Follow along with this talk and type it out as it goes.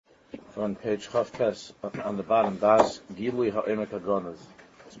on page Chavtes, on the bottom, Das Gilui Ha'emek Hagonas.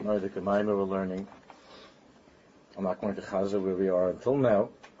 It's more the Kemaima we're learning. I'm not going to Chaza where we are until now,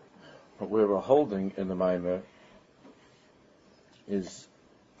 but where we're holding in the Maimah is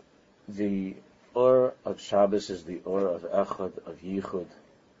the Or of Shabbos is the Or of Echad, of Yichud.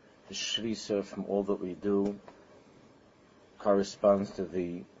 The Shvisa from all that we do corresponds to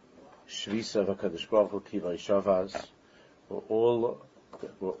the Shvisa of HaKadosh Baruch Hu Kivay Shavas.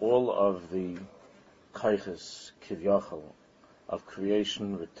 Where all of the Kaiches Kivyachal of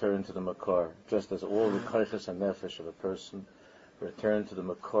creation return to the Makor, just as all the Kaiches and Nefesh of a person return to the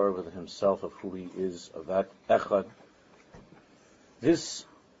Makor within himself of who he is, of that Echad. This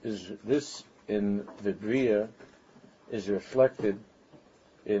in the Bria is reflected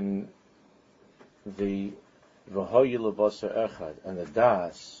in the V'hoyu L'basar Echad and the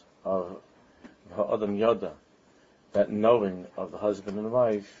Das of Ha'adam Yada, that knowing of the husband and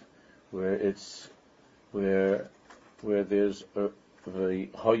wife, where there's the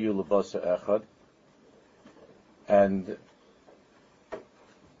Hayu L'basar Echad, and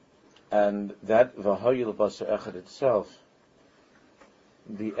that V'hayu L'basar Echad itself,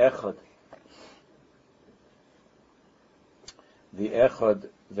 the Echad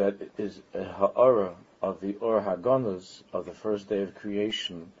that is a Ha'ara of the Or Hagonos of the first day of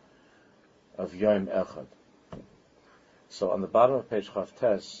creation of Yom Echad. So on the bottom of page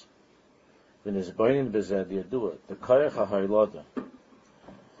Chavtes, when is Boinin Bezed Yadua, the Koyach HaHaylada,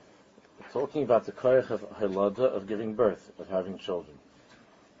 talking about the Koyach of Haylada of giving birth, of having children.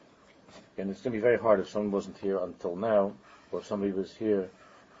 And it's going to be very hard if someone wasn't here until now, or if somebody was here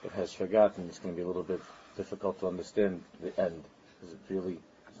but has forgotten. It's going to be a little bit difficult to understand the end, because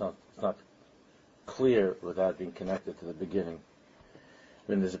it's not clear without being connected to the beginning.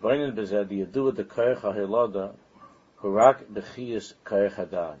 When is Boinin Bezed Yadua, the Koyach HaHaylada, Hurak b'chiyas koyach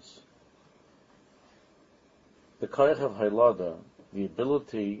hadas. The koyach of Haylada, the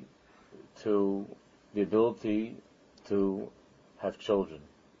ability to have children,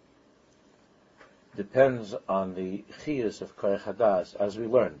 depends on the chiyas of koyach hadas, as we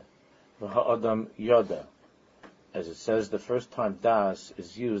learned. V'ha'adam yada, as it says, the first time das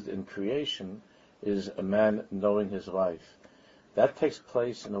is used in creation is a man knowing his wife. That takes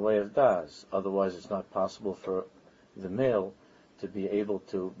place in the way of das. Otherwise, it's not possible for the male to be able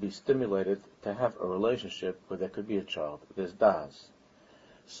to be stimulated to have a relationship where there could be a child. There's das.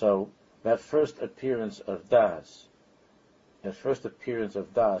 So that first appearance of das in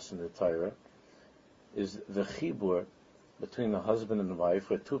the Torah is the chibur between the husband and wife,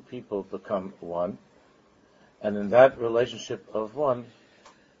 where two people become one, and in that relationship of one,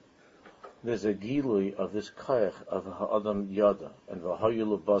 there's a gilui of this koyach of ha'adam yada and v'hayu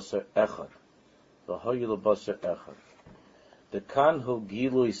l'basar echad. The kanhu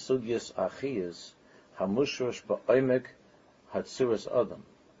gilui sugyas achiyas hamushrosh ba'omek hatsuras adam.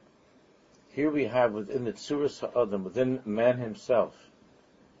 Here we have within the tsuras ha'adam, within man himself,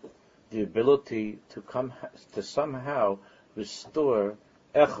 the ability to somehow restore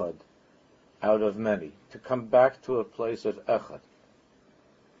echad out of many, to come back to a place of echad.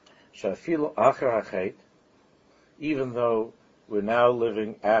 Shafilu achar hachet, even though we're now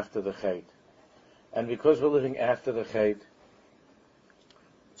living after the chet. And because we're living after the chet,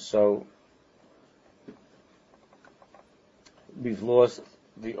 so we've lost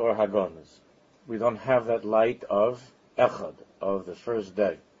the Or Hagonos. We don't have that light of Echad, of the first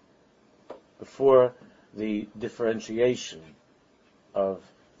day. Before the differentiation of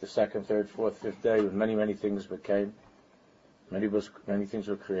the second, third, fourth, fifth day, when many things became, many things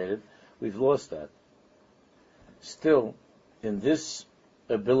were created, we've lost that. Still, in this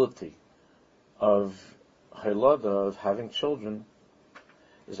ability of Haylada, of having children,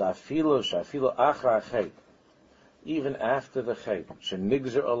 is shafilo achar chet, even after the chet,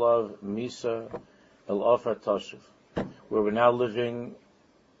 shenigzer alav misa el ofar toshuv, where we're now living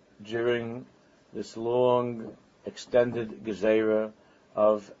during this long, extended gezerah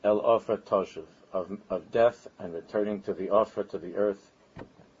of el ofar toshuv, of death and returning to the offer, to the earth,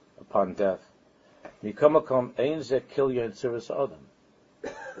 upon death. Mikamakom ein ze kilya in tzuras adam.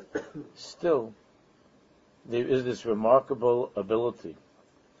 Still, there is this remarkable ability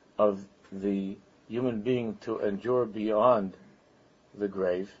of the human being to endure beyond the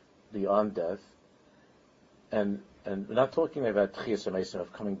grave, beyond death, and we're not talking about tchiyas ha'mesim,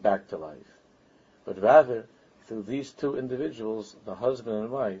 of coming back to life, but rather through these two individuals, the husband and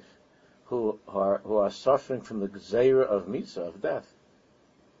wife, who are suffering from the gzeira of mitzvah, of death,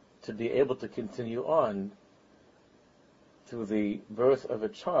 to be able to continue on through the birth of a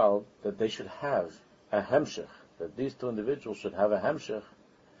child, that they should have a hemshech, that these two individuals should have a hemshech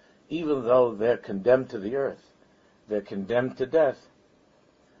even though they're condemned to the earth, they're condemned to death,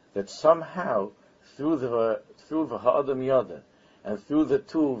 that somehow through the Ha'adam Yada and through the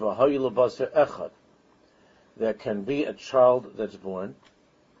two V'hayil Basar Echad, there can be a child that's born,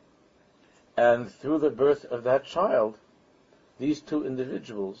 and through the birth of that child, these two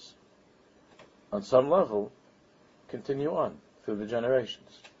individuals, on some level, continue on through the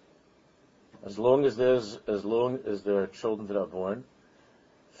generations. As long as there are children that are born,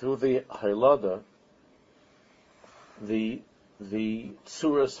 through the Haylada, the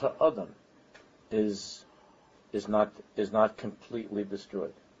Tzuras Ha'adam is not completely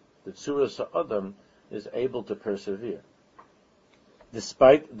destroyed. The Tzuras Ha'adam is able to persevere,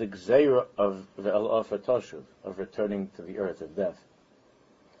 despite the Gzeira of the El-Afa Toshuv, of returning to the earth of death.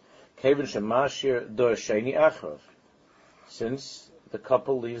 Kevin Shemashir Dor Sheni Achrav, since the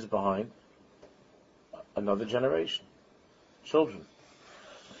couple leaves behind another generation, children.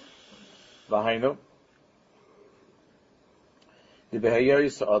 V'hainu,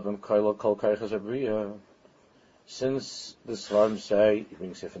 since the Svarim say, you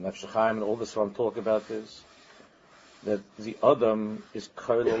bring Sefer Nefesh Chaim, and all the Svarim talk about this, that the Adam is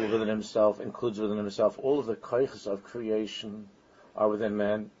koilel within himself, includes within himself all of the koiches of creation are within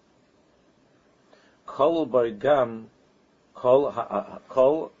man. Kol Baigam, Kol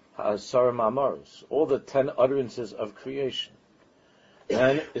Ha'asar Ma'amaros, all the 10 utterances of creation.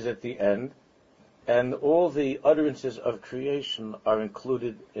 Man is at the end, and all the utterances of creation are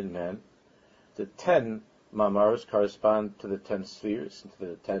included in man. The 10 Ma'amaros correspond to the 10 spheres, to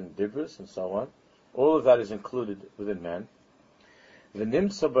the 10 dibras, and so on. All of that is included within man. And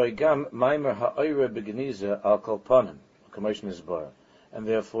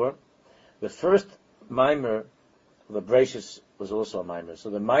therefore, the first Maimer, the Bereshis was also a Maimer. So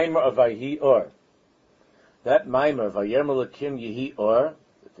the Maimer of Vayhi Or, that Maimer, Vayem Elokim Yehi Or,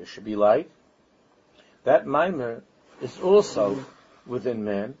 that there should be light, that Maimer is also within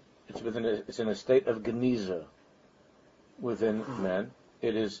man. It's in a state of Geniza within man.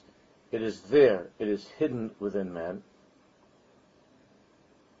 It is there. It is hidden within man.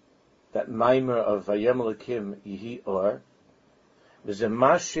 That Maimer of Vayem Elokim Yehi Or is a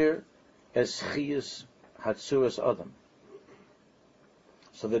Mashir Eschiyas Hatsuras Adam.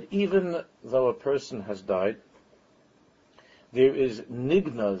 So that even though a person has died, there is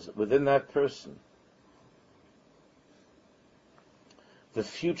nignas within that person, the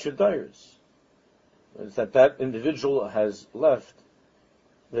future dairas, that individual has left.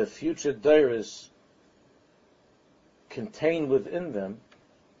 The future dairas contain within them,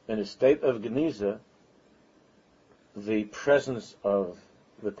 in a state of Geniza, the presence of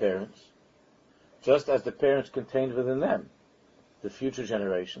the parents, just as the parents contained within them the future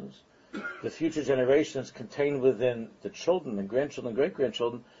generations. The future generations contain within the children and grandchildren and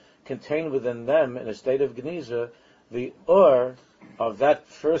great-grandchildren, contain within them, in a state of Geniza, the or of that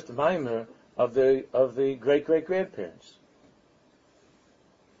first mimer of the great-great-grandparents.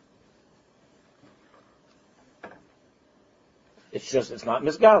 It's not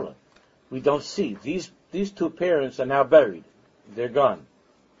misgala. We don't see. These two parents are now buried. They're gone.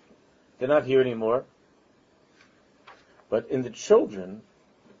 They're not here anymore. But in the children,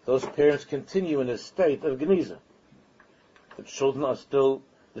 those parents continue in a state of Geniza. The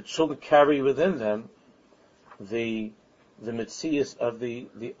children carry within them the Metzias of the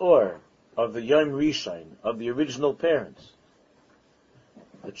Or, of the Yom Rishon, of the original parents.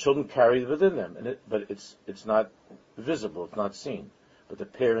 The children carry it within them, but it's not visible, it's not seen. But the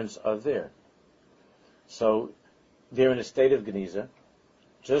parents are there. So they're in a state of Geniza,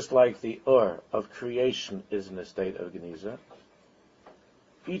 just like the Or of creation is in a state of Geniza.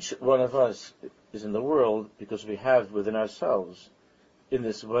 Each one of us is in the world because we have within ourselves, in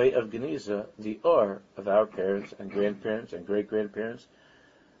this way of Geniza, the Or of our parents and grandparents and great-grandparents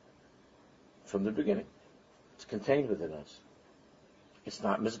from the beginning. It's contained within us. It's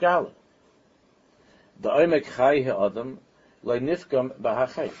not misgala. The Omek Chai Ha'adam Le'nifgam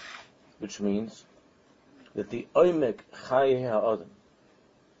B'Hachai, which means that the Omek Chai Ha'adam,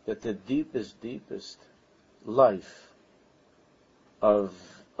 that the deepest life of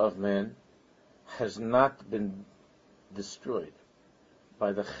man has not been destroyed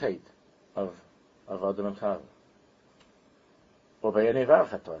by the Chet of Adam and Chava, or by any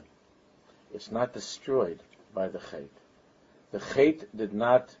Varchatan. It's not destroyed by the Chet. The Chet did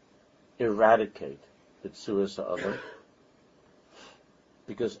not eradicate the Tzuras Adam,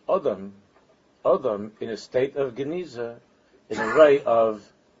 because Adam, in a state of Geniza, in a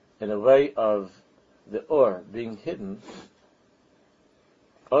way of the Or being hidden,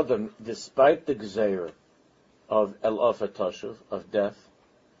 Adam, despite the Gzeira of El Afa Toshuv, of death,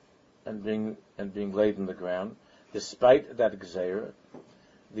 and being laid in the ground, despite that Gzeira,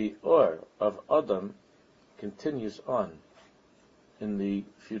 the Or of Adam continues on in the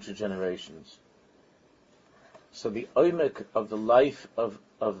future generations. So the oimek of the life of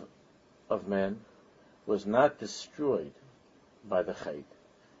man was not destroyed by the Chet.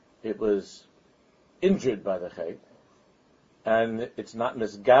 It was injured by the Chet, and it's not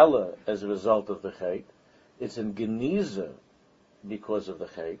misgala as a result of the Chet. It's in Geniza because of the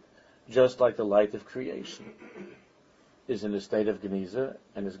Chet, just like the light of creation is in a state of Geniza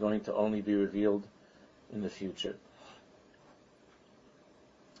and is going to only be revealed in the future.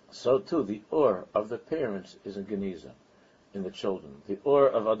 So too, the Or of the parents is in Geniza, in the children. The Or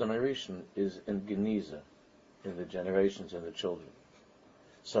of Adam Rishon is in Geniza, in the generations and the children.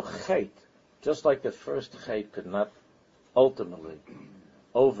 So Chet, just like the first Chet could not ultimately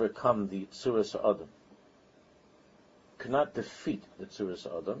overcome the Tzuras Adam, could not defeat the Tzuras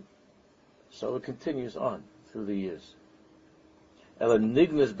Adam, so it continues on through the years. Ela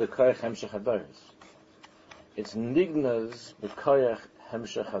nignas b'koyach hemshech hadayros. It's nignas b'koyach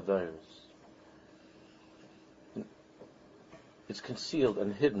hemshech hadayros. It's concealed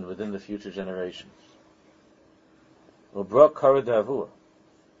and hidden within the future generations. Ubra kara davua.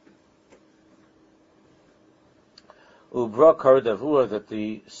 Ubra kara davua, that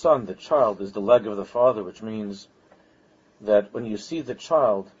the son, the child, is the leg of the father, which means that when you see the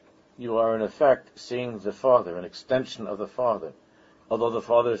child, you are in effect seeing the father, an extension of the father. Although the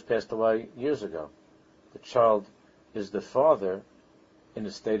father has passed away years ago, the child is the father in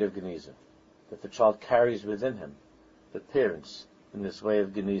a state of Geniza, that the child carries within him the parents in this way of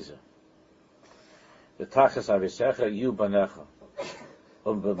Geniza. The tachas avisecha yu banecha,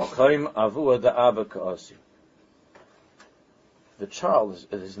 b'makom avua da'aba ka'asi. The child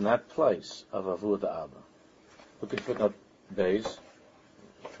is in that place of avua da'aba. Look at footnote Beis.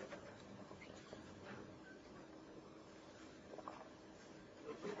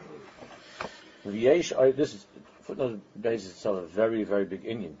 This is footnote Beis itself a very, very big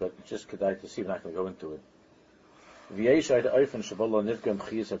Indian, but just kedai to see. We're not going to go into it. There's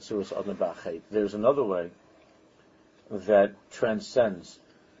another way that transcends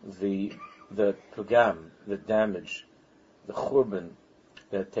the pagam, the damage, the churban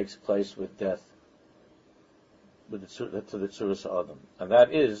that takes place with death, with to the Tzuras Adam, and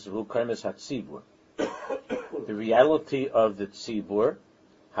that is Vukaimis HaTzibur, the reality of the Tzibur,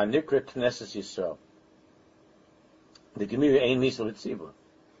 Hanikra Knesses Yisrael. The Gemara Ein Misa V'Tzibur.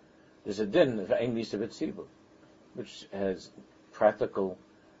 There's a din of Ein Misa V'Tzibur, which has practical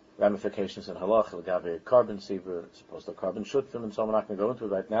ramifications in halach, l'gabe carbon tzibur, supposed to carbon shutfim, and so I'm not going to go into it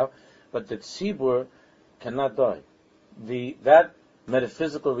right now. But the tzibur cannot die. That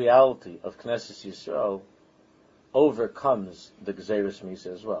metaphysical reality of Knesset Yisrael overcomes the Gzeirus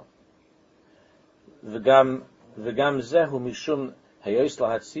Misa as well. V'gam zehu mishum hayos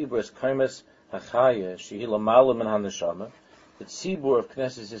lahat tzibur es kaimes hachaya shehi lamala min haneshama. The tzibur of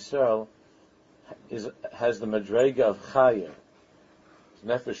Knesset Yisrael has the madrega of chaya,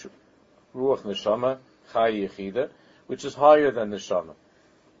 nefesh ruach neshama chaya yechida, which is higher than neshama.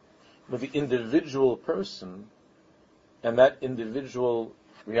 But the individual person and that individual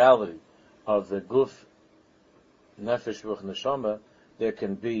reality of the guf, nefesh ruach neshama, there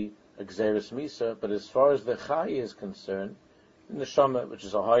can be a gzeirus misa. But as far as the chaya is concerned, the neshama, which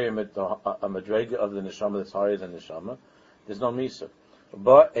is a madrega of the neshama that's higher than neshama, there's no misa.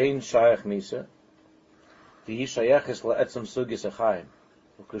 But ein shayach misa.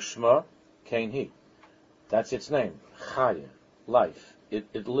 That's its name. Chaya, life.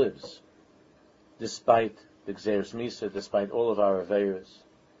 It lives. Despite the Gzeirus Misa, despite all of our aveiros.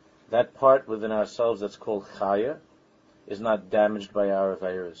 That part within ourselves that's called Chaya is not damaged by our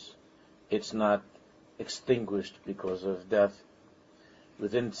aveiros. It's not extinguished because of death.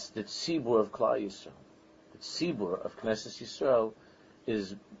 Within the Tzibur of Klal Yisrael, the Tzibur of Knesset Yisrael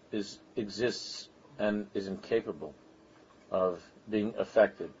exists and is incapable of being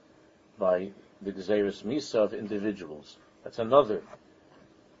affected by the Gzeirus Misa of individuals. That's another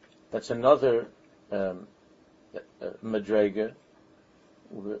madrega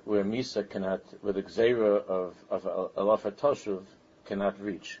where Misa cannot, where the Gzeira of Alaf HaToshuv cannot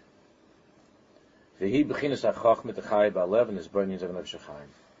reach. V'hi b'chinas ha'chach mit ha'chai ba'alev and his burnings of an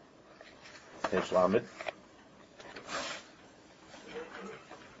Shechayim. Page Lamed.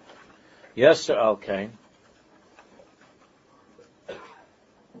 Yes, Sir Al-Kain.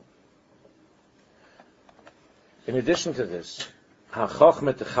 In addition to this,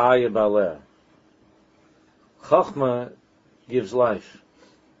 ha-chochma techaya ba'aleh. Chochma gives life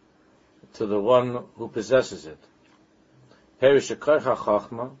to the one who possesses it. Perish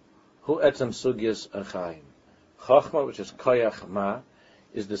ha-chochma Hu etzem sugyas achaim. Chachma, which is koyach ma,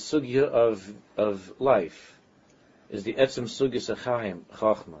 is the sugya of life, is the etzem sugyas achaim,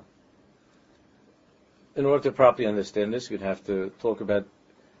 chachma. In order to properly understand this, you'd have to talk about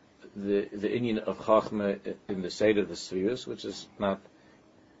the inyan of chachma in the Seder of the Svirus, which is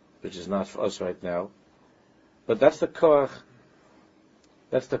not for us right now. But that's the koach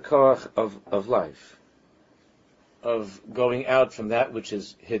of life, of going out from that which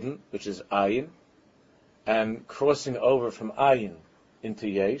is hidden, which is ayin, and crossing over from ayin into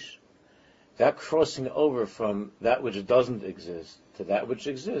yesh. That crossing over from that which doesn't exist to that which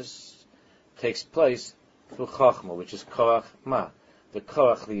exists takes place through chachma, which is koach ma, the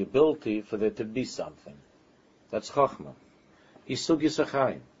koach, the ability for there to be something. That's chachma. Isug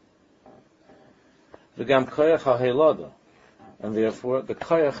yisachayim. V'gam koach ha'helada, and therefore the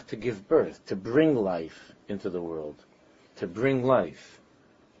koach to give birth, to bring life into the world, to bring life.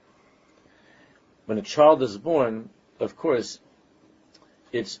 When a child is born, of course,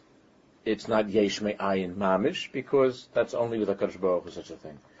 it's not yesh me'ayin mamish, because that's only with HaKadosh Baruch Hu such a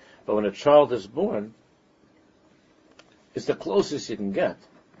thing. But when a child is born, it's the closest you can get.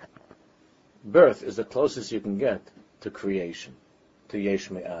 Birth is the closest you can get to creation, to yesh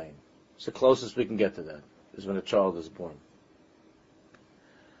me'ayin. It's the closest we can get to that, is when a child is born.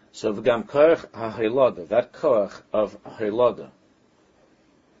 So v'gam koach ha'helada, that koach of helada,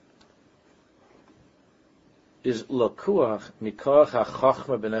 is lakuach mikoach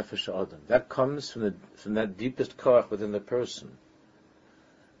ha'chachma b'nefesh adam. That comes from that deepest koach within the person,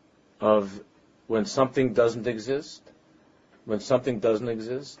 of when something doesn't exist,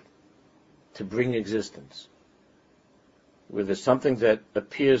 to bring existence. Where there's something that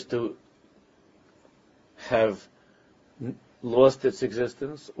appears to have lost its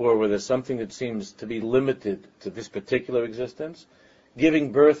existence, or where there's something that seems to be limited to this particular existence,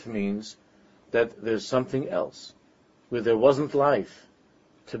 giving birth means that there's something else. Where there wasn't life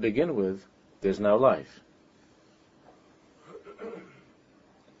to begin with, there's now life.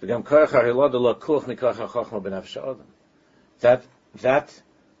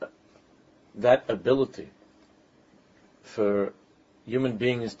 That ability for human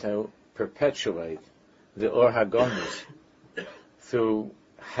beings to perpetuate the Or HaGonos through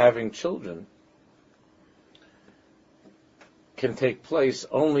having children can take place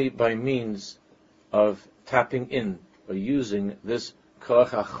only by means of tapping in or using this Koach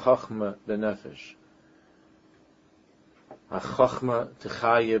HaChochma B'Nefesh. HaChochma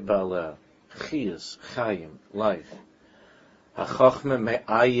T'chaye Ba'aleh, Chiyas, Chayim, life. HaChochma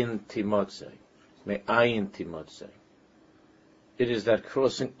Me'ayin Timotzei, Me'ayin Timotzei. It is that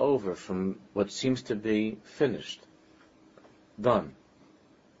crossing over from what seems to be finished, done,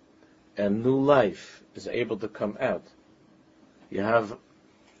 and new life is able to come out. You have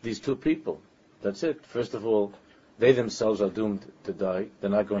these two people. That's it. First of all, they themselves are doomed to die. They're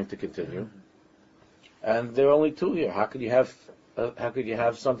not going to continue. And there are only two here. How could you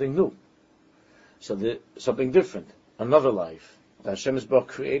have something new? So something different, another life. Hashem Yisborach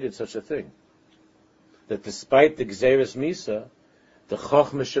created such a thing, that despite the Gzeres Misa, the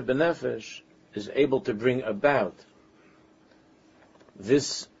Chochmah Shebenefesh is able to bring about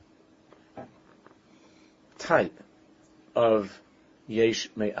this type of Yesh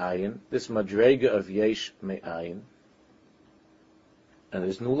Me'ayin, this Madrega of Yesh Me'ayin, and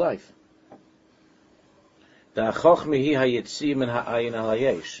there's new life. The Chochmah hi hayitzi min ha'ayin al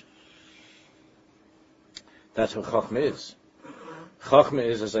hayesh. That's what Chochmah is. Chochmah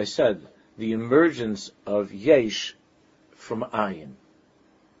is, as I said, the emergence of Yesh from Ayin.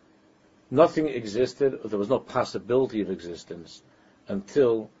 Nothing existed, or there was no possibility of existence,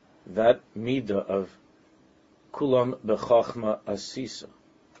 until that midah of Kulam B'Chochma Asisa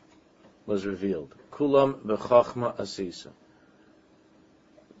was revealed. Kulam B'Chochma Asisa.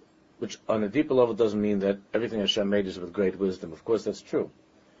 Which on a deeper level doesn't mean that everything Hashem made is with great wisdom. Of course that's true.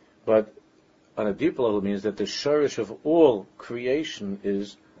 But on a deeper level means that the shorish of all creation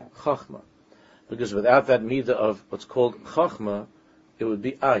is Chachma. Because without that midah of what's called Chachma, it would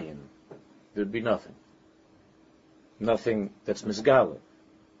be Ayin. There would be nothing. Nothing that's misgala.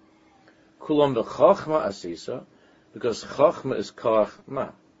 Kulam b'Chochma Asisa, because Chachma is Koach Ma.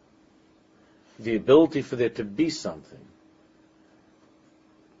 The ability for there to be something.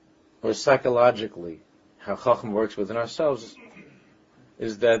 Or psychologically, how Chachma works within ourselves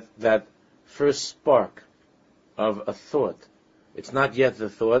is that first spark of a thought. It's not yet the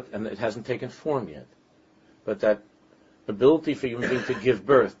thought, and it hasn't taken form yet. But that ability for human being to give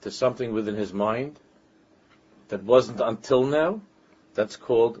birth to something within his mind that wasn't until now, that's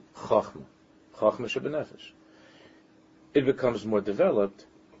called Chachma. Chachma Shebenefesh. It becomes more developed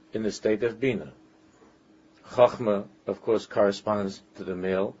in the state of Bina. Chachma, of course, corresponds to the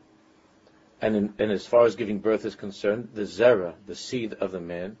male, and as far as giving birth is concerned, the zera, the seed of the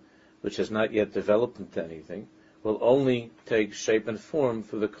man, which has not yet developed into anything, will only take shape and form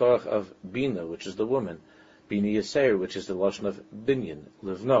through the koach of Bina, which is the woman, Bina Yaseir, which is the lashon of binyan,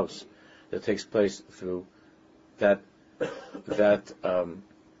 livnos, that takes place through that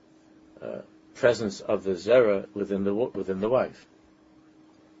presence of the zera within the wife,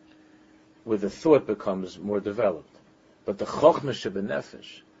 where the thought becomes more developed. But the chochmah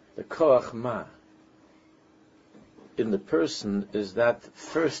shebenefesh, the koach ma, in the person is that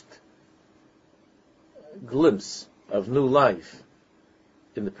first glimpse of new life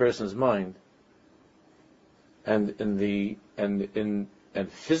in the person's mind, and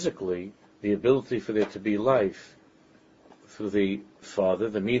physically the ability for there to be life through the father.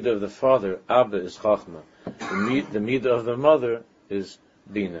 The midah of the father, Abba, is chachma. The midah of the mother is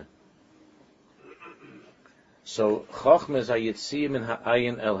bina. So chachma is hayitziyim in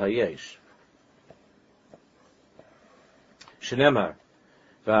ha'ayin el hayesh. Shnemar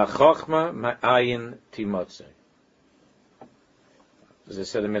v'achachma ma'ayin timotze. As I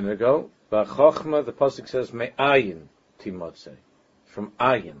said a minute ago, v'achachma, the pasuk says ma'ayin timotze, from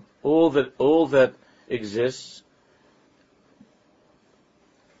ayin. All that exists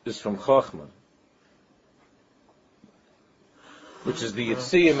is from chachma, which is the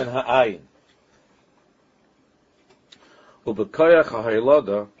yitziyim in ha'ayin. Ubekoyach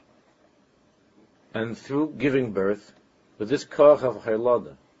ha'haylada, and through giving birth, with this koach of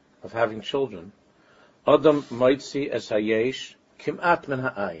haylada, of having children, Adam might see as hayesh kimat min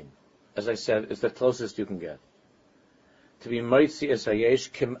ha'ayin. As I said, it's the closest you can get. To be might see as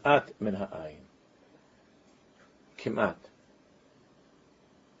hayesh kimat min ha'ayin. Kimat.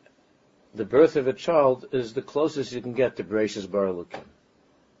 The birth of a child is the closest you can get to Bereshis bara Elokim.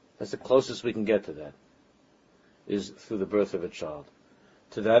 That's the closest we can get to that, is through the birth of a child.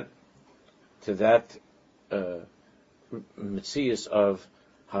 To that mitzias of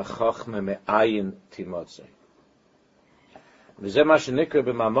hachachma me'ayin timotze. V'zeh ma shenikra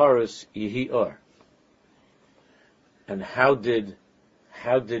b'mamaros yihi or. And how did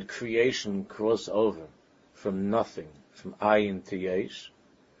creation cross over from nothing, from ayin to yesh,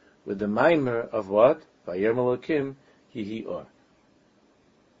 with the maimer of what? Vayom Elokim yihi or.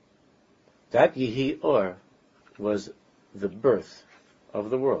 That yihi or was the birth of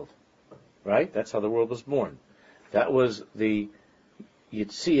the world, right? That's how the world was born. That was the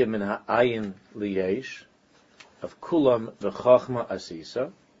yitziyah min ha'ayin liyesh, of kulam v'chachma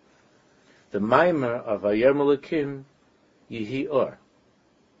asisa, the maimer of Vayom Elokim yihi or.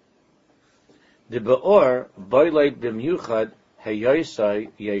 The be'or boileit b'myuchad heyoisai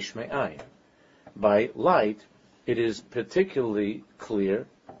yesh me'ayin. By light, it is particularly clear.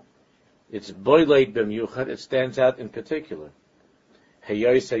 It's boileit b'myuchad. It stands out in particular.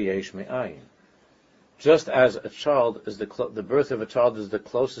 Heyoisai yesh me'ayin. Just as a child is the birth of a child is the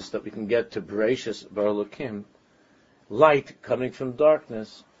closest that we can get to Bereshis bara Elokim, light coming from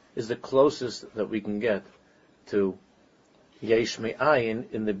darkness is the closest that we can get to yesh me'ayin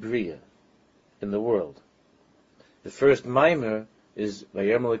in the bria, in the world. The first maimer is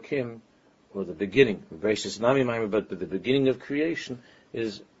Vayom Elokim, or the beginning. Bereshis nami maimer, but the beginning of creation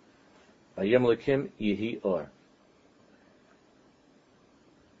is Vayom Elokim yihi or.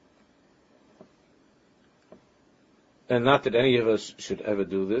 And not that any of us should ever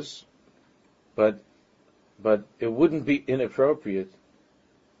do this, but it wouldn't be inappropriate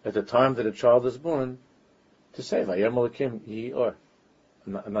at the time that a child is born to say Vayom Elokim yihi or.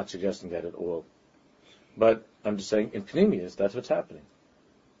 I'm not suggesting that at all, but I'm just saying in Pnimius that's what's happening.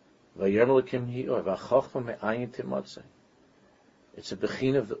 Vayom Elokim yihi or v'chachma me'ayin timotze. It's a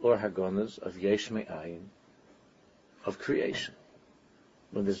bechin of the or hagonas of yesh me'ayin, of creation,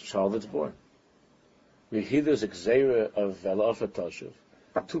 when there's a child that's born. We hear there's a gzeira of Ve'alaf Toshuv,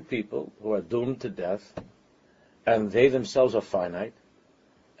 two people who are doomed to death, and they themselves are finite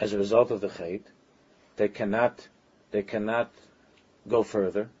as a result of the chait. They cannot go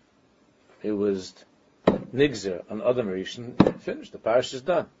further. It was nigzer on Adam Rishon, finished. The parish is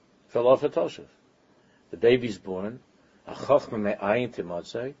done. Ve'alaf Toshuv. The baby's born. Achachma me'ayin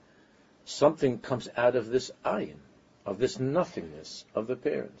timotzei. Something comes out of this ayin, of this nothingness of the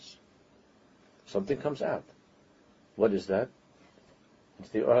parents. Something comes out. What is that? It's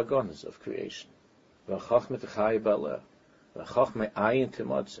the oragonas of creation. The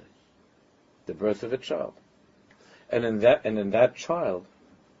birth of a child. And in that child,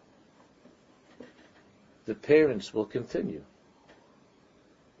 the parents will continue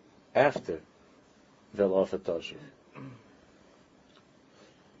after Ve'alaf Toshuv.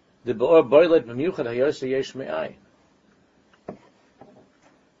 The be'or boilet b'miyuchad hayose yesh me'ayin.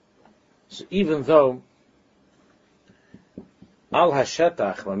 So even though al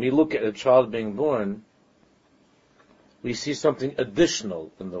hashetach, when we look at a child being born, we see something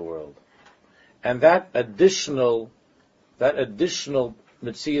additional in the world. And that additional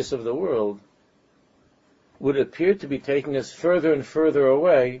metzius of the world would appear to be taking us further and further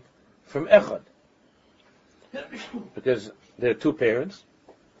away from Echad. Because there are two parents,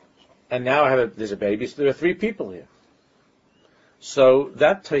 and now there's a baby, so there are three people here. So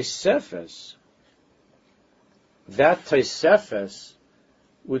that Tosefes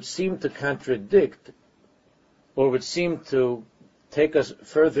would seem to contradict, or would seem to take us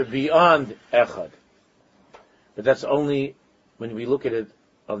further beyond Echad. But that's only when we look at it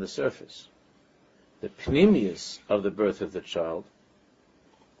on the surface. The pnimius of the birth of the child,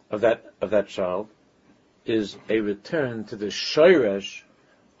 of that child, is a return to the shoresh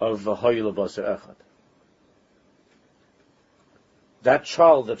of V'hoyu l'basar echad. That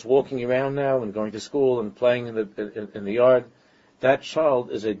child that's walking around now and going to school and playing in the yard, that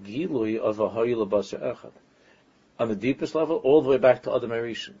child is a gilui of V'hoyu l'basar echad. On the deepest level, all the way back to Adam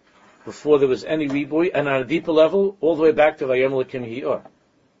Arishan, before there was any ribui, and on a deeper level, all the way back to Vayom Elokim Hi'or,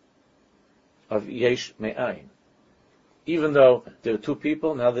 of Yesh Me'ayin. Even though there were two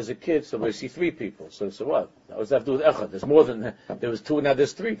people, now there's a kid, so we see three people. So what? What does that have to do with Echad? There's more than, there was two, now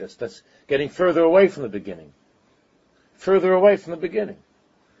there's three. That's getting further away from the beginning. Further away from the beginning.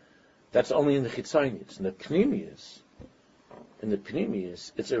 That's only in the Chitzonius. In the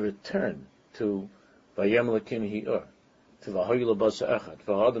Pnimius, it's a return to Vayom Elokim Hi'or, to V'hoyu l'basar echad,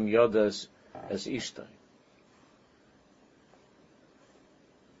 V'hadam yodas as ishtai.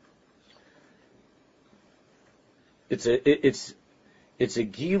 It's a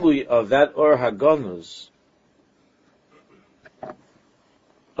gilui of that Or Haganuz,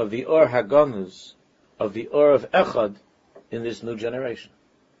 of the Or Haganuz, of the Or of Echad in this new generation.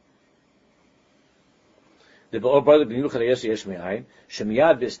 The Be'or Boilet b'miyuchad hayose yesh me'ayin,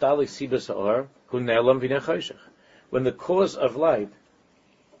 shemiyad b'istalik sibas ha'or, hu ne'elam v'nei choshech. When the cause of light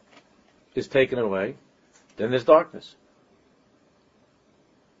is taken away, then there's darkness.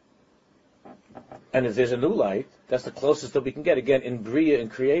 And if there's a new light, that's the closest that we can get, again, in Bria, in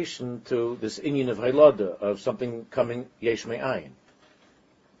creation, to this inyan of Haylada, of something coming yesh me'ayin.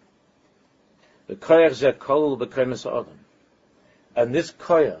 The koyach zeh kol b'kremes ha'adam. And this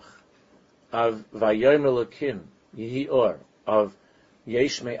koyach of Vayom Elokim Yihi Or, of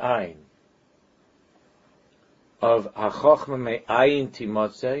yesh me'ayin, of Hachachma me'ayin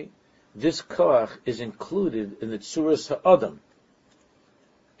timotzei, this koach is included in the Tzuras Ha'adam,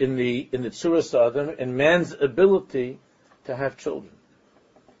 in the Tzuras Ha'adam, in man's ability to have children.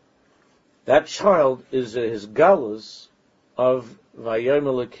 That child is his galus of Vayom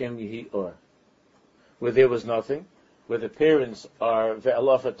Elokim Yihi Or, where there was nothing, where the parents are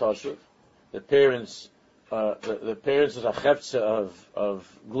ve'alaf atoshuv, the parents is a chefza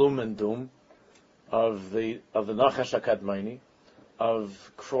of gloom and doom, of the Nachash HaKadmoni,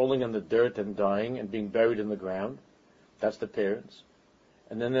 of crawling in the dirt and dying and being buried in the ground. That's the parents.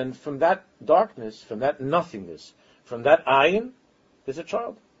 And then from that darkness, from that nothingness, from that ayin, there's a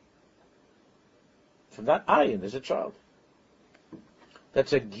child. From that ayin, there's a child.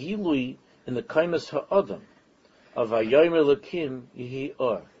 That's a gilui in the kaimas ha'adam of Vayom Elokim Yihi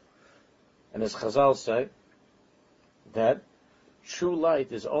Or. And as Chazal say, that true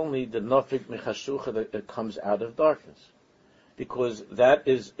light is only the nafik mechashucha that comes out of darkness, because that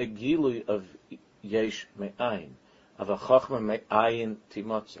is a gilui of yesh me'ayin, of a chachma me'ayin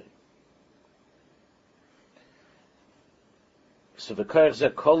timotzei. So the koyach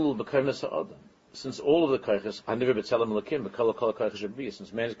zeh kol b'kremes ha'adam. Since all of the koyachas, haniver b'tzelem Elokim, b'kol koyachas b'riya,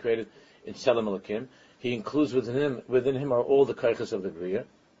 since man is created in tzelem Elokim, he includes within him are all the koyachas of the b'riya.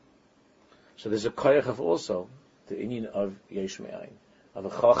 So there's a koyach of also the inyan of yesh me'ayin, of a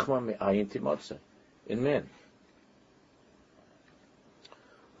chachma me'ayin timotzei, in man.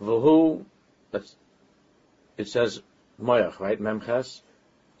 V'hu, it says moyach, right? Memches.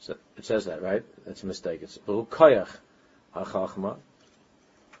 So it says that, right? That's a mistake. It's v'hu koyach ha'chachma.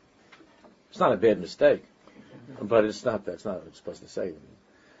 It's not a bad mistake, but it's not. That's not what it's supposed to say.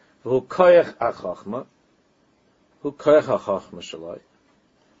 V'hu koyach ha'chachma. Hu koyach ha'chachma shalai.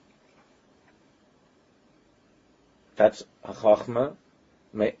 That's a chachma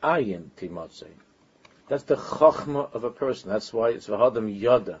me'ayin timotzei. That's the chachma of a person. That's why it's v'hadam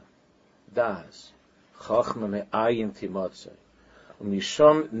yada das chachma me'ayin timotzei.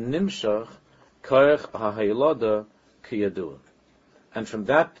 Umisham nimshach koyach ha'haylada kiyadua. And from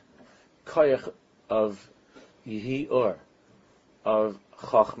that koyach of Yihi Or, of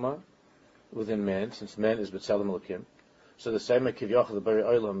Chachma within man, since man is B'Tselem Elokim. So the same way Kivyachal, the Bari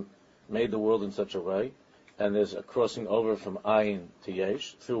Olam, made the world in such a way, and there's a crossing over from Ayin to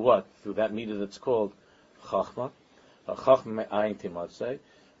Yesh, through what? Through that meter that's called Chachma. Chachma Me'ayin Timatzeh.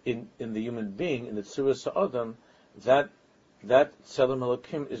 In the human being, in the Tzura Sa'adam, that Tselem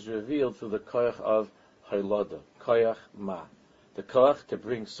Elokim is revealed through the Koyach of Haylada, Koyach Ma. The Koyach to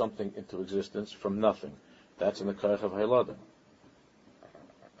bring something into existence from nothing. That's in the Koyach of Haylada.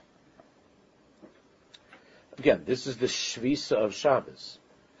 Again, this is the Shvisa of Shabbos.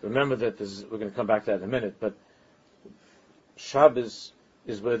 Remember that we're going to come back to that in a minute, but Shabbos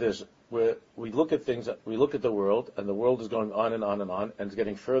is where we look at things, we look at the world, and the world is going on and on and on, and it's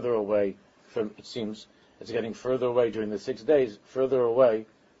getting further away from, it seems, it's getting further away during the 6 days, further away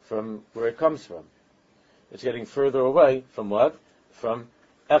from where it comes from. It's getting further away from what? From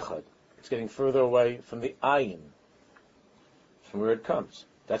Echad. It's getting further away from the Ayin, from where it comes.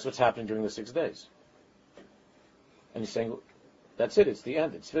 That's what's happening during the 6 days. And he's saying, that's it, it's the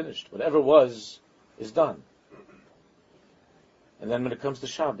end, it's finished. Whatever was, is done. And then when it comes to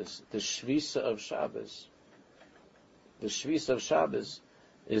Shabbos, the Shvisa of Shabbos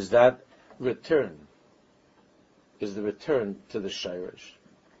is that return, is the return to the Shirish.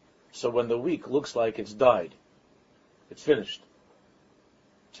 So when the week looks like it's died, it's finished.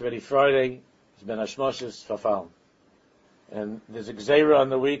 It's already Friday, it's Ben Hashmoshes, Fafal. And there's a Gzeira on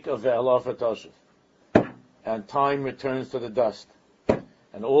the week of the Elaf HaToshev. And time returns to the dust.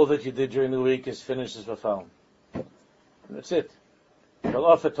 And all that you did during the week is finished as Fafal. And that's it.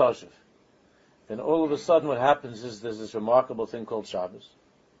 Elaf HaToshev. Then all of a sudden what happens is there's this remarkable thing called Shabbos.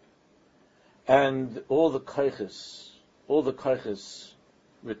 And all the koiches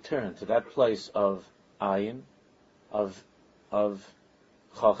return to that place of Ayin, of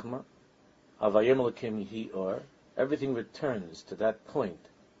Chachma, of Vayem Elokim Yehi Or. Everything returns to that point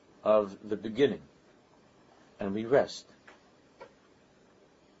of the beginning. And we rest.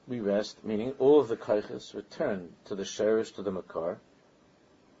 We rest, meaning all of the koiches return to the Sherish, to the Makar.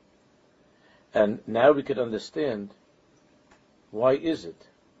 And now we could understand why is it.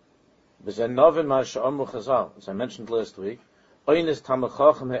 As I mentioned last week,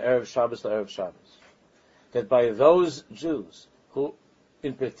 that by those Jews who,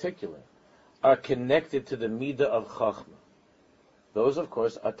 in particular, are connected to the Midah of Chachma, those, of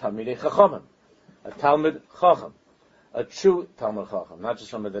course, are Talmidei Chachamim, a Talmid Chacham, a true Talmid Chacham, not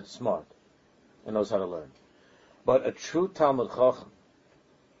just somebody that's smart and knows how to learn, but a true Talmid Chacham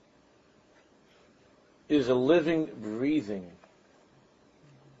is a living, breathing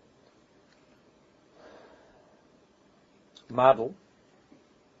model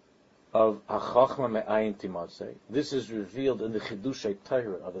of Chachma Me'ayin Timatzeh. This is revealed in the Chidushay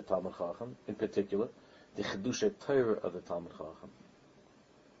Torah of the Talmid Chacham, in particular, the Chidushay Torah of the Talmid Chacham.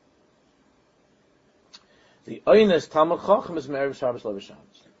 The Oynes Talmid Chacham is Me'erev Shabbos Lev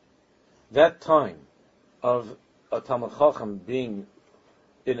Shabbos. That time of a Talmid Chacham being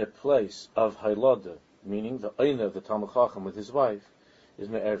in a place of Haylada, meaning the Oyne of the Talmid Chacham with his wife, is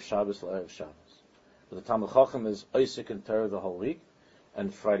Me'erev Shabbos Lev Shabbos. The Talmid Chacham is Isaac and Torah the whole week,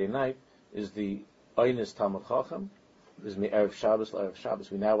 and Friday night is the Oynes Talmid Chacham, is Me'erev Shabbos Lev Shabbos.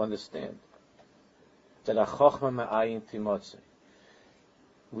 We now understand that a Chachma Me'ayin Timatzeh,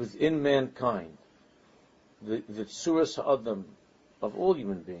 within mankind, the Tzura Sa'adam of all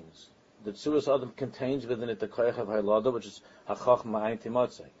human beings, the Tzura Sa'adam contains within it the Koyach of Haylada, which is HaChachma Me'ayin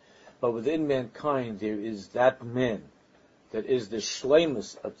Timatzeh. But within mankind there is that man that is the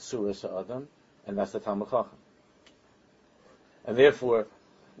Shleimus of Tzura Sa'adam, and that's the Talmid Chacham. And therefore,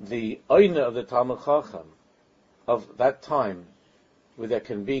 the Oyna of the Talmid Chacham, of that time, where there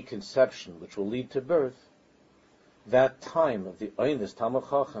can be conception, which will lead to birth, that time of the Oyna's Talmid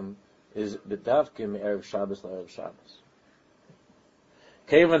Chacham is B'davke Me'erev Shabbos L'Erev Shabbos.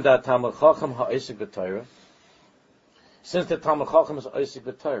 Kevan da Talmid Chacham ha'isik b'Torah, since the Talmid Chacham is ha'isik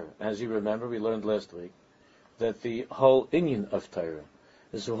b'Torah, as you remember, we learned last week, that the whole inyan of Torah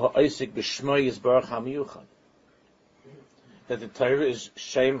is ha'isik b'Shmoi Yisbarach HaMiyuchad, that the Torah is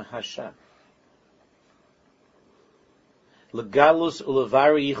Shem Hashem. Legalus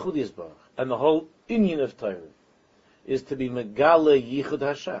ulevari Yichud Yisbarach, and the whole inyan of Torah is to be Megala Yichud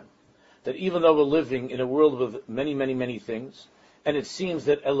Hashem. That even though we're living in a world with many, many, many things, and it seems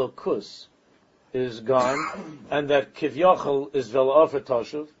that Elokus is gone, and that Kivyachal is Vela'af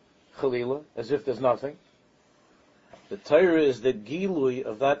HaToshev, Chalila, as if there's nothing, the Torah is the Gilui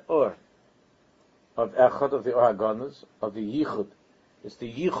of that Or, of Echad, of the Or HaGanas, of the Yichud. It's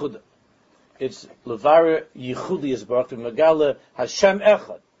the Yichud, it's Levar Yichudi Yisbarach, Megala Hashem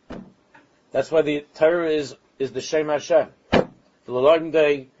Echad. That's why the Torah is the Shem Hashem. The L'Olam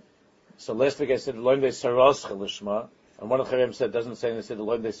Day, so last week I said L'Olam Day Saroscha L'Shma, and one of the Chayyim said, doesn't say, they said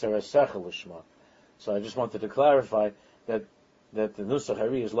L'Olam Day Sarasecha L'Shma. So I just wanted to clarify that the Nusach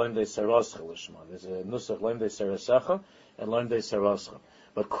Hari is L'Olam Day Saroscha L'Shma. There's a Nusach L'Olam Day Sarasecha and L'Olam Day Saroscha.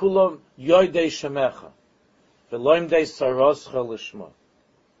 But Kulam Yoidei Shemecha. The L'Olam Day Saroscha L'Shma.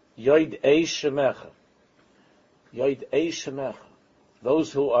 Yoidei Shemecha. Yoidei Shemecha.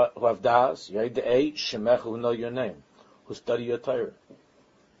 Those who have das, Yoidei Shemecha, who know your name, who study your Torah,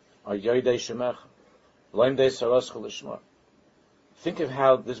 are Yoidei Shemecha. L'Olam Day Saroscha L'Shma. Think of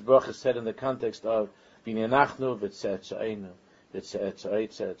how this bracha is said in the context of V'nyanachnu v'tze'etzainu,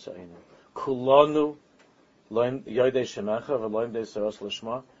 v'tze'etzainu, kulonu Yoidei Shemecha v'Loam Day Saroscha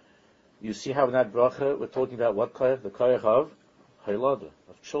L'Shma. You see how in that bracha we're talking about what koyach? The koyach of Haylada,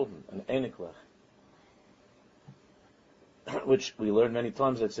 of children, an eniklech. Which we learn many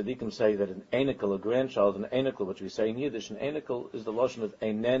times that tzaddikim say that an enikel, a grandchild, an enikel, which we say in Yiddish, an enikel is the lashon of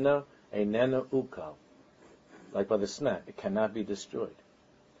einena ukal. Like by the snack, it cannot be destroyed.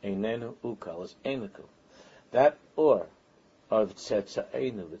 Einenu ukal is enikel. That or of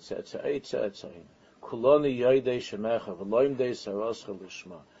tzetzainu, v'tzetza'etzainu, kuloni yoidei shemecha, v'loim dei saroscha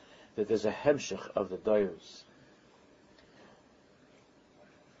l'shma, that there's a hemshech of the dayers.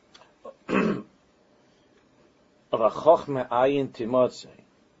 Of a chochme ayin timotzei,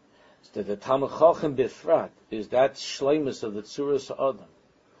 that the Talmid Chacham bifrat is that shleimus of the Tzuras Adam,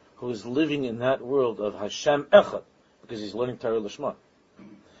 who is living in that world of Hashem Echad, because he's learning Torah Lishma,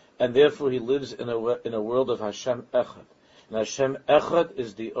 and therefore he lives in a world of Hashem Echad. And Hashem Echad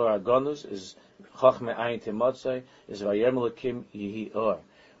is the Or Agonus, is Chochme Ayin Timotzei, is Vayem Elokim Yihi Or,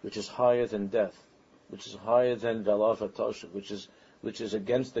 which is higher than death, which is higher than Velaf HaToshuv, which is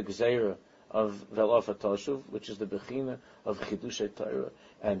against the Gzeira of Velaf HaToshuv, which is the Bechina of Chidushay Torah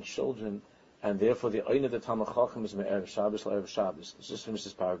and children, and therefore the Ein of the Talmid Chacham is Me'erev Shabbos L'Erev Shabbos. Let's just finish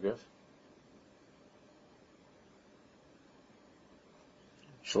this paragraph.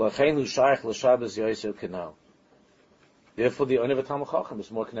 Shalachenu Shaykh L'Shabbos Yosef Kanal. Therefore the Ein of the Talmid Chacham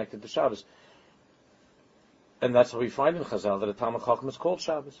is more connected to Shabbos. And that's what we find in Chazal, that the Talmid Chacham is called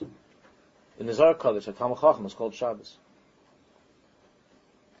Shabbos. In the Zohar Kodesh, the Talmid Chacham is called Shabbos.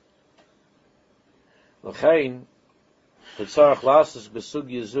 L'chein, v'tzarach lasus b'sug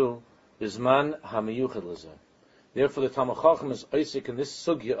yezu bizman hamiyuchad l'zeh. Therefore, the Talmid Chacham is Isaac in this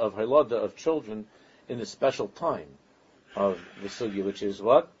sugya of Haylada, of children, in the special time of the sugya, which is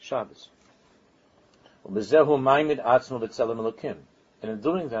what? Shabbos. U'bezehu maimid atzmo b'tzelem elokim. And in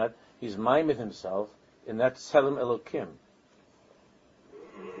doing that, he's maimid himself in that tzelem elokim.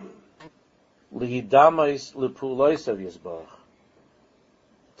 Lihidamais l'pulois of Yisbarach.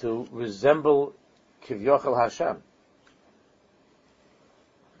 To resemble Kivyochel Hashem.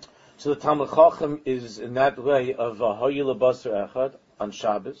 So the Talmid Chacham is in that way of V'hoyi L'Basar Echad on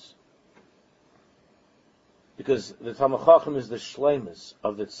Shabbos, because the Talmid Chacham is the shleimus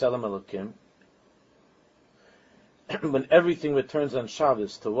of the Tzelem Elokim. When everything returns on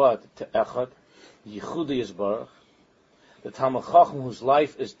Shabbos to what? To Echad, Yichudi Yisbarach. The Talmid Chacham, whose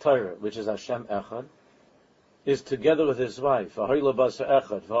life is Torah, which is Hashem Echad, is together with his wife, V'hoyi L'Basar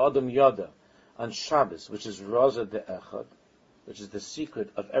Echad, V'adam Yada, on Shabbos, which is Raza de Echad, which is the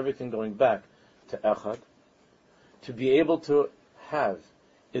secret of everything going back to Echad, to be able to have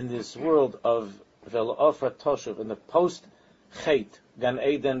in this world of Vel'ofra Toshuv, in the post-Chet, Gan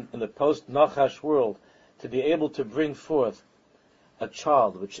Eden, in the post-Nachash world, to be able to bring forth a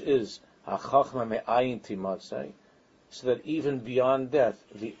child, which is HaChachma Me'ayin Timatzei, so that even beyond death,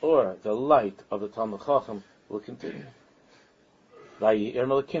 the Or, the light of the Talmid Chacham will continue. Vayir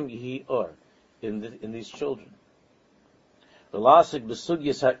Melakim Yihi Or. In these children. The lasik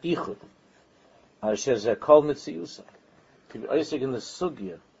besugyas ha'ichud, asher zeh kol mitziusa. To be isik in the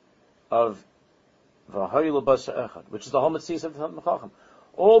sugya of v'hoyi l'basar echad, which is the whole mitzius of the Talmid Chacham.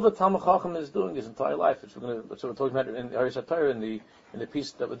 All the Talmid Chacham is doing his entire life, which we're talking about in Aris HaTorah, in the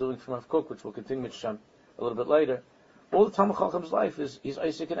piece that we're doing from Rav Kook, which we'll continue with Shem a little bit later. All the Talmid Chacham's life is he's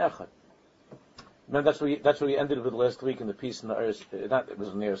isik in echad. Remember, that's what we ended with last week in the piece in the Aris, it was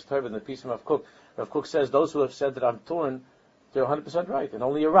in the Aris HaTorah, in the piece from Rav Kook. Rav Kook says those who have said that I'm torn, they're 100% right, and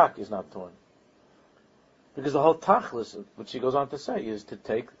only Iraq is not torn. Because the whole tachlis, which he goes on to say, is to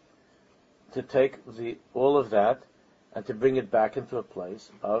take all of that and to bring it back into a place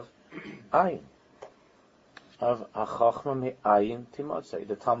of ayin, of achachma me'ayin timotzei.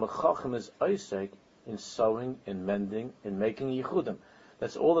 The Talmid Chacham is Isaac in sewing, in mending, in making yichudim.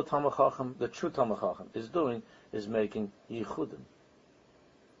 That's all the Talmid Chacham, the true Talmid Chacham, is doing, is making yichudim.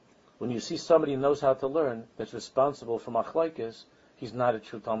 When you see somebody who knows how to learn, that's responsible for machlokes, he's not a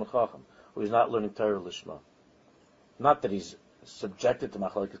true Talmid Chacham, or he's not learning Torah Lishma. Not that he's subjected to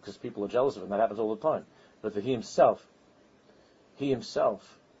machlokes because people are jealous of him. That happens all the time. But that he himself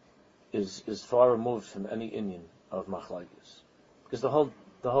is far removed from any Indian of machlokes. Because the whole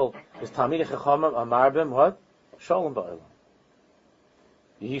is Talmidei Chachamim Amarbim what? Shalom ba'olam.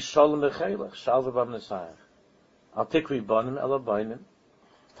 Yehi shalom b'cheilach, shalva b'amnesayach. Al tikri banim ela bainim.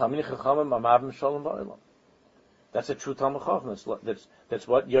 Talmidei Chachamim Amarbim Shalom ba'olam. That's a true Talmid Chacham. That's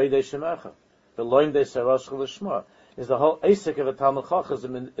what Yoidei Shemecha. The loim de Sarosh L'Shma is the whole asik of a Talmid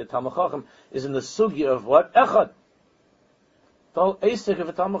Chacham is in the sugi of what? Echad. The whole asik of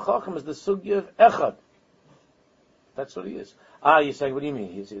a Talmid Chacham is the sugi of Echad. That's what he is. You're saying, what do you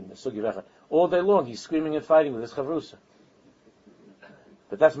mean? He's in the sugi of Echad. All day long, he's screaming and fighting with his chavrusa.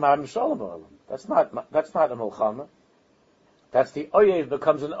 But that's Ma'am Shalom ba'olam. That's not a Mulchama. That's the Oyev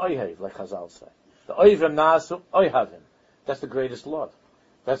becomes an Oyev, like Chazal say. The Oyevim Nasu Oyhavim. That's the greatest love.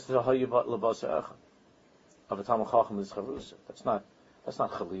 That's the Hayyubat Labasa Echad of a Talmid Chacham is chavrusa. That's not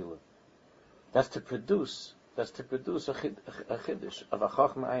Chalila. That's to produce a chiddush of a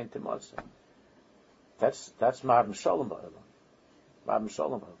Chacham Ayin Timatza. That's Ma'am Shalom ba'olam. Ma'am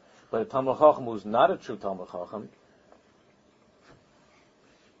Shalom ba'olam. But a Talmid Chacham who's not a true Talmid Chacham,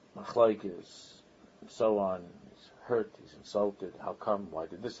 machlokes, and so on, he's hurt, he's insulted, how come, why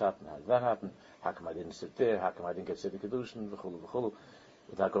did this happen, how did that happen, how come I didn't sit there, how come I didn't get Siddur Kedushin, v'chulu,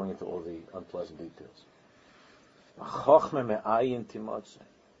 without going into all the unpleasant details. Chachma me'ayin timotze.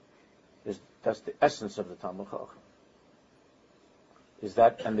 That's the essence of the Talmid Chacham. Is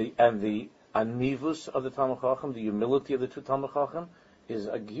that, and the anivus of the Talmid Chacham, the humility of the true Talmid Chacham, is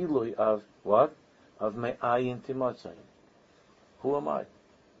a gilui of what? Of me'ayin timotze. Who am I?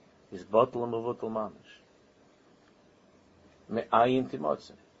 Is batel and mevutel mamish. Me'ayin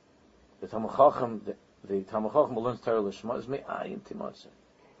timotze. The Talmid Chacham, the Talmid Chacham who learns Torah Lishma is me'ayin timotze.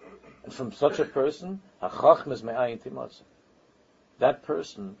 And from such a person, a Chacham is me'ayin timotze. That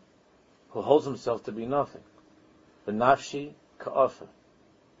person who holds himself to be nothing. V'nafshi ka'ofer.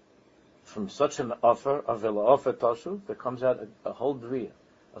 From such an offer of Ela'ofer Tashuv, there comes out a whole bria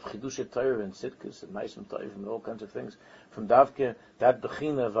of Chidusha Torah and Sitkis and Maisim Torah and all kinds of things. From Davke, that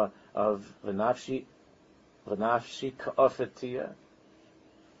Bechina of V'nafshi ka'ofer Tiyah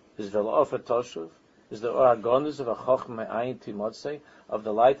is Ela'ofer Tashuv, is the Oragonis of a Chacham Me'ayin Timotzei, of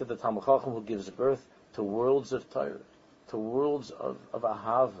the light of the Talmid Chacham who gives birth to worlds of Torah, to worlds of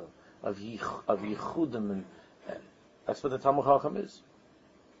Ahava, of Yichudim, and that's what the Talmid Chacham is.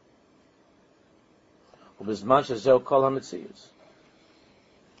 Ubizman shezeu kol hametzius.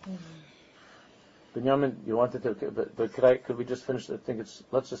 Binyamin, you wanted to, but could we just finish?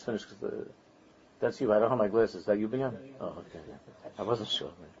 Let's just finish because that's you. I don't have my glasses. Is that you, Binyamin? Oh, okay. Yeah. I wasn't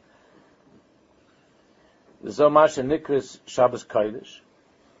sure. The Zomash and Nikris Shabbos Kodesh.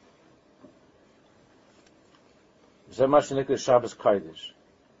 Zomash and Nikris Shabbos Kodesh.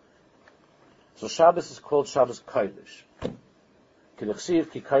 So Shabbos is called Shabbos Kodesh.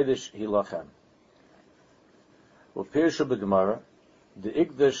 K'lechsiv ki Kodesh hilachem. U'pirshu b'Gemara, the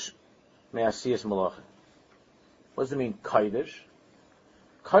Ikdash me'asiyas malacha. What does it mean, Kodesh?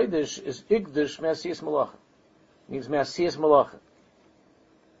 Kodesh is Ikdash me'asiyas malacha. It means me'asiyas malacha.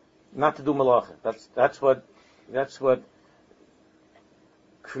 Not to do malacha. That's what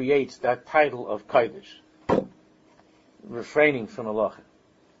creates that title of Kodesh. Refraining from malacha.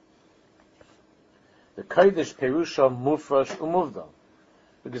 The Kodesh perusha mufresh umuvdal.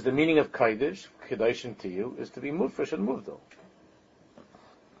 Because the meaning of Kodesh, Kedoshin to you, is to be mufresh and muvdal.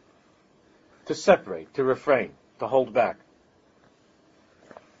 To separate, to refrain, to hold back.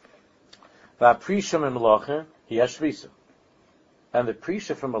 Va'aprisha min malacha hi hashvisa. And the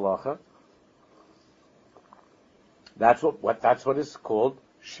prisha from malacha, that's what is called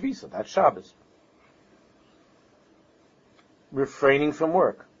shvisa. That's Shabbos. Refraining from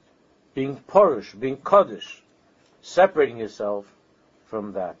work, being porush, being kaddish, separating yourself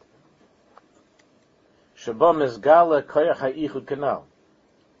from that. Shabam mezgala koyach ha'ichud kanal.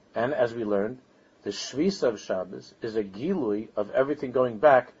 And as we learned, the shvisa of Shabbos is a gilui of everything going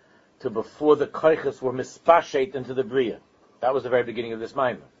back to before the koyches were mispashet into the bria. That was the very beginning of this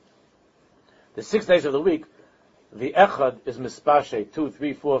Maimon. The 6 days of the week, the Echad is mispashet, 2,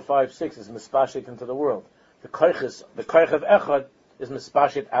 3, 4, 5, 6 is mispashet into the world. The koich of Echad is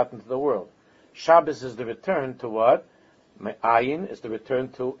mispashet out into the world. Shabbos is the return to what? Me'ayin is the return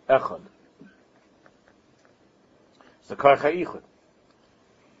to Echad. It's the koich ha'ichud.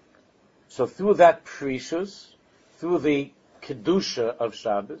 So through that precious, through the kedusha of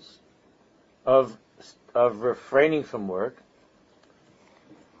Shabbos, of refraining from work,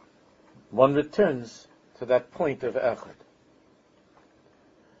 one returns to that point of Echad.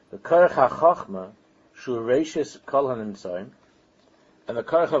 The koich ha'chachma shu reishis kol hanimtzayim, And the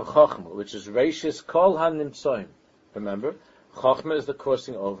Karach of Chochma, which is Reishis Kol HaNimtzoim. Remember, Chochma is the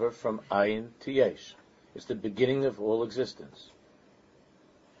crossing over from Ayin to Yesh. It's the beginning of all existence.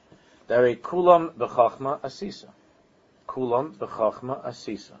 Darei Kulam B'Chochma Asisa. Kulam B'Chochma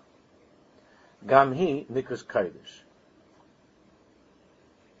Asisa. Gamhi Nikras Kaidish.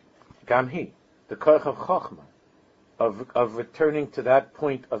 Gamhi, the Karach of Chochma, of returning to that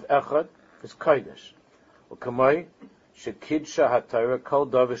point of Echad, is Kaidish. U'kamoi Shekidsha HaTorah Kol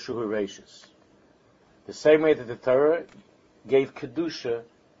Davar Shuhu Reishis. The same way that the Torah gave Kedusha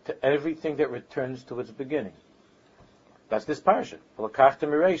to everything that returns to its beginning. That's this parasha. V'lakachtem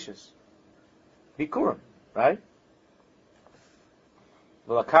Reishis. Bikurim, right?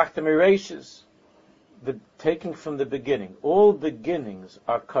 V'lakachtem Reishis. The taking from the beginning. All beginnings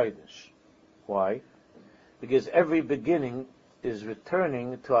are Kaidish. Why? Because every beginning is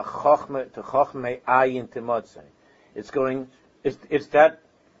returning to a Chochmeh, to Chochmeh Ayin Timotzei. It's that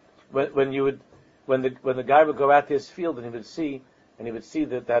when the guy would go out to his field and he would see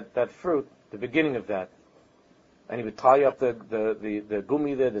that fruit, the beginning of that, and he would tie up the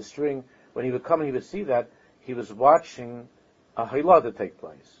gumi there, the string. When he would come and he would see that, he was watching a Hiladah take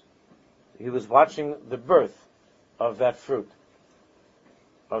place. He was watching the birth of that fruit,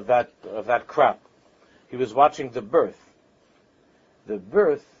 of that crop. He was watching the birth. The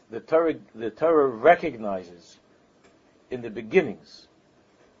birth, the Torah recognizes in the beginnings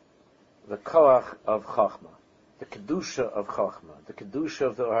the koach of Chachma, the kedusha of Chachma, the kedusha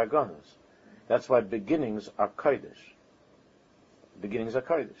of the Oragonos. That's why beginnings are kodesh. Beginnings are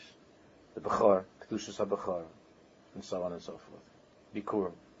kodesh. The Bechor, kedushas HaBechor, and so on and so forth.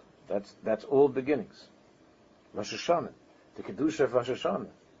 Bikurim. That's all beginnings. Rosh Hashanah, the kedusha of Rosh Hashanah.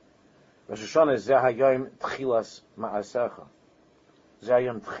 Rosh Hashanah is Zehayim Tchilas Ma'asecha.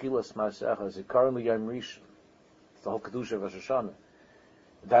 Zehayim Tchilas Ma'asecha. Zikaron L'Yom Rishon. It's the whole kedusha of Rosh Hashanah.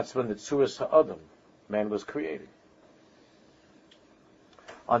 That's when the Tzuras Ha'adam, man, was created.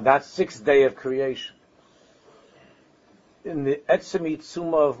 On that sixth day of creation, in the Etzem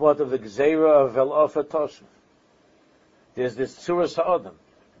Yitzuma of what? Of the Gzeira of Ve'ofer Toshav, there's this Tzuras Ha'adam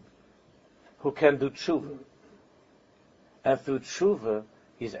who can do tshuva. And through tshuva,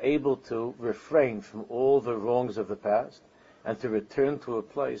 he's able to refrain from all the wrongs of the past and to return to a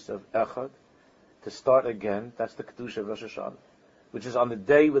place of Echad, to start again. That's the Kedusha of Rosh Hashanah, which is on the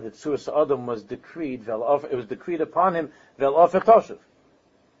day where the Tzuras Adam was decreed, it was decreed upon him, Ve'ofer Toshav.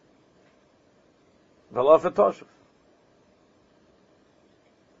 Ve'ofer Toshav.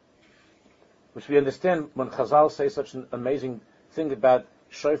 Which we understand when Chazal say such an amazing thing about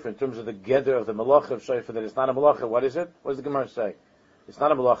Shofar in terms of the gather of the Malacha of Shofar, that it's not a Malacha. What is it? What does the Gemara say? It's not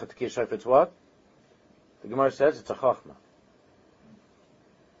a Malacha Tekiyah Shofar, it's what? The Gemara says it's a Chachma.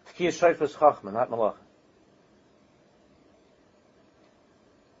 Tekiyah Shofar is Chachma, not Malacha.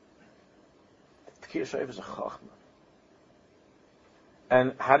 Tekiyah Shofar is a Chachma.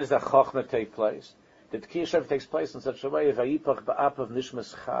 And how does that Chachma take place? The Tekiyah Shofar takes place in such a way of Vayipach Ba'apav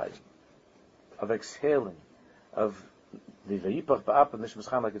Nishmas Chai, of exhaling, of the Vayipach Ba'apav Nishmas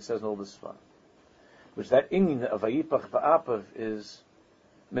Chai, like it says in all this fun. Which that inyan of Vayipach Ba'apav is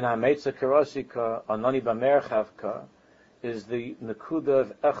Min HaMeitza Karosika Anani B'Merchavka, is the Nekuda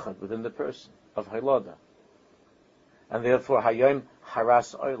of Echad within the person, of Hiladah. And therefore Hayom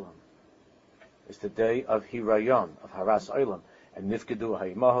Haras Olam is the day of Hirayon, of Haras Olam, and Nifkedu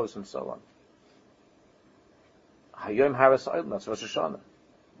Hayimahos and so on. Hayom Haras Olam, that's Rosh Hashanah.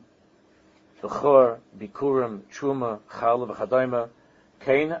 Bechor, Bikurim, Truma, Chala, V'chadayma,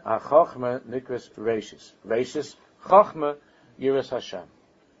 Kain HaChochma Nikras Reishis. Reishis, Chochma, Yiras Hashem.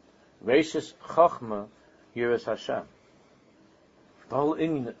 Reishis, Chochma, Yiras Hashem. The whole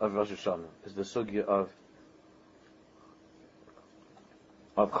inyan of Rosh Hashanah is the sugya of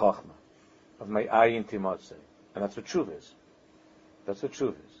Chochma, of Me'ayin Timotzei. And that's what Tshuva is. That's what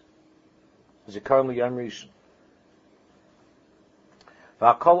Tshuva is. Zikaron L'Yom Rishon.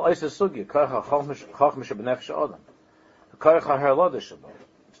 V'akol ois sugya, Karach HaChochma Shebenefesh Adam. Karach HaHerlodah Shabo.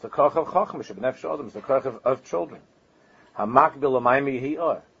 It's the Karach of Chochma Shebenefesh Adam. It's the Karach of children. HaMakbil L'Mayim Yehi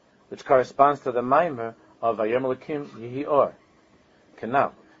Or, which corresponds to the Maimer of Vayom Elokim Yehi Or.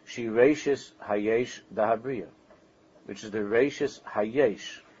 Now, she Reishis Hayesh Dahabriya, which is the Reishis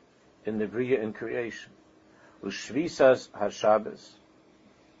Hayesh in the Briya in creation. Ushvisas HaShabbos,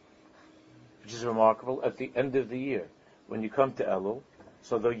 which is remarkable, at the end of the year, when you come to Elul,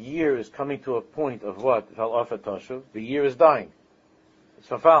 so the year is coming to a point of what? Ve'ofer Toshav, the year is dying. It's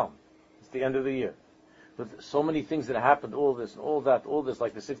Fafal. It's the end of the year. With so many things that happened, all this and all that,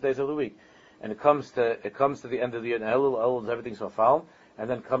 like the 6 days of the week. And it comes to the end of the year, and Elul, everything's Fafal, and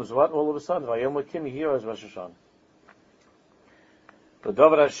then comes what? All of a sudden, Vayom Elokim Yehi Or is Rosh Hashanah.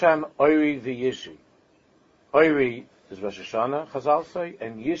 L'dover Hashem Oiri v'Yishi. Oiri is Rosh Hashanah, Chazal say,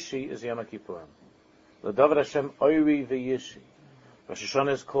 and Yishi is Yom Kippurim. L'dover Hashem Oiri v'Yishi. Rosh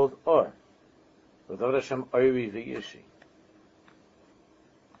Hashanah is called Or. L'dover Hashem Oiri v'Yishi.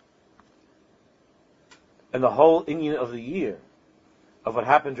 And the whole inyan of the year, of what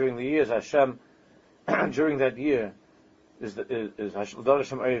happened during the years, Hashem, during that year, is L'dover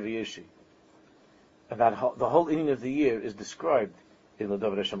Hashem Oiri v'Yishi. And the whole inyan of the year is described in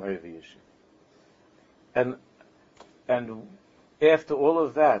L'dover Hashem Oiri v'Yishi. And after all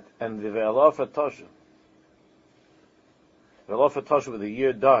of that, and the Ve'alav Tosha, where the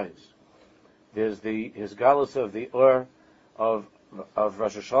year dies, there's his galus of the Or of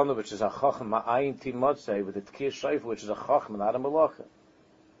Rosh Hashanah, which is a Chacham Ma'ayin Timotzei, with the Tkir Shayf, which is a Chacham, not a Malacha,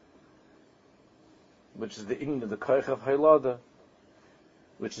 which is the inyan of the Koich of Haylada,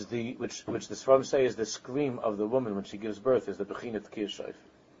 which the Sfarim say is the scream of the woman when she gives birth, is the Bechina Tkir Shayf.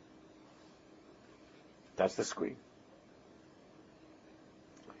 That's the scream.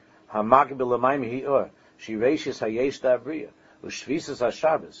 Hamag b'lamayim hi or she reishes hayesh dabriya u'shvisas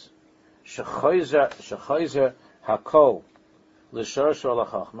haShabbos shechoizer hakol l'shor shor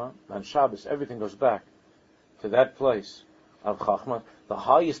lachachma. On Shabbos, everything goes back to that place of chachma. The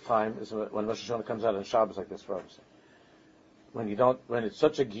highest time is when Rosh Hashanah comes out on Shabbos, like this Rabbi said. When it's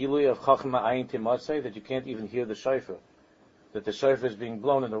such a gilui of chachma ayin timatzei that you can't even hear the shofar, that the shofar is being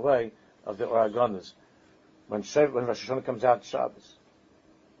blown in the way of the Or HaGonos. When Rosh Hashanah comes out Shabbos.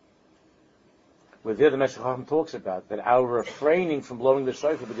 Where there the Meshech Chacham talks about that our refraining from blowing the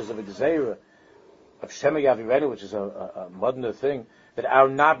shofar because of a gzeira of Shema Yavirenu, which is a modern thing, that our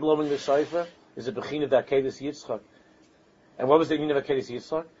not blowing the shofar is a bechin of the Akedas Yitzchak. And what was the meaning of Akedas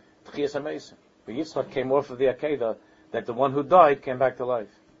Yitzchak? Tchias HaMeisa. But Yitzchak came off of the Akedah that the one who died came back to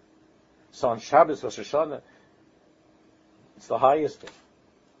life. So on Shabbos, Rosh Hashanah, it's the highest thing.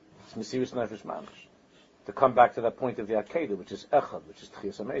 It's Mesiris Nefesh Mamish. To come back to that point of the Akedah, which is Echad, which is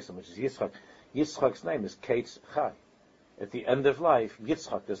Tchias HaMeisa, which is Yitzchak. Yitzchak's name is Kates Chai. At the end of life,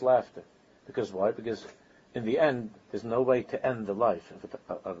 Yitzchak, there's laughter. Because why? Because in the end, there's no way to end the life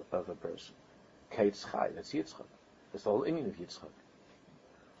of a person. Kates Chai, that's Yitzchak. That's the whole inyan of Yitzchak.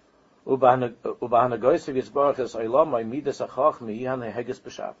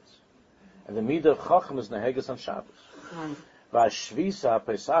 And the midah of Chacham is Neheges on Shabbos. V'ashvisa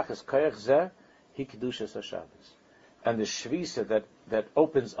Pesach is Koyach Zeh Hi Kedushas HaShabbos. And the Shvisa that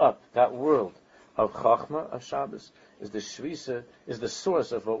opens up that world of Chachma of Shabbos is the Shvisa, is the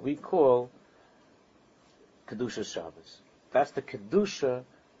source of what we call Kedusha Shabbos. That's the Kedusha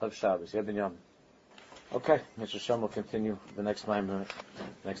of Shabbos. Yeh Binyamin. Okay, Mr. Shem will continue the next time,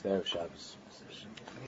 next day of Shabbos.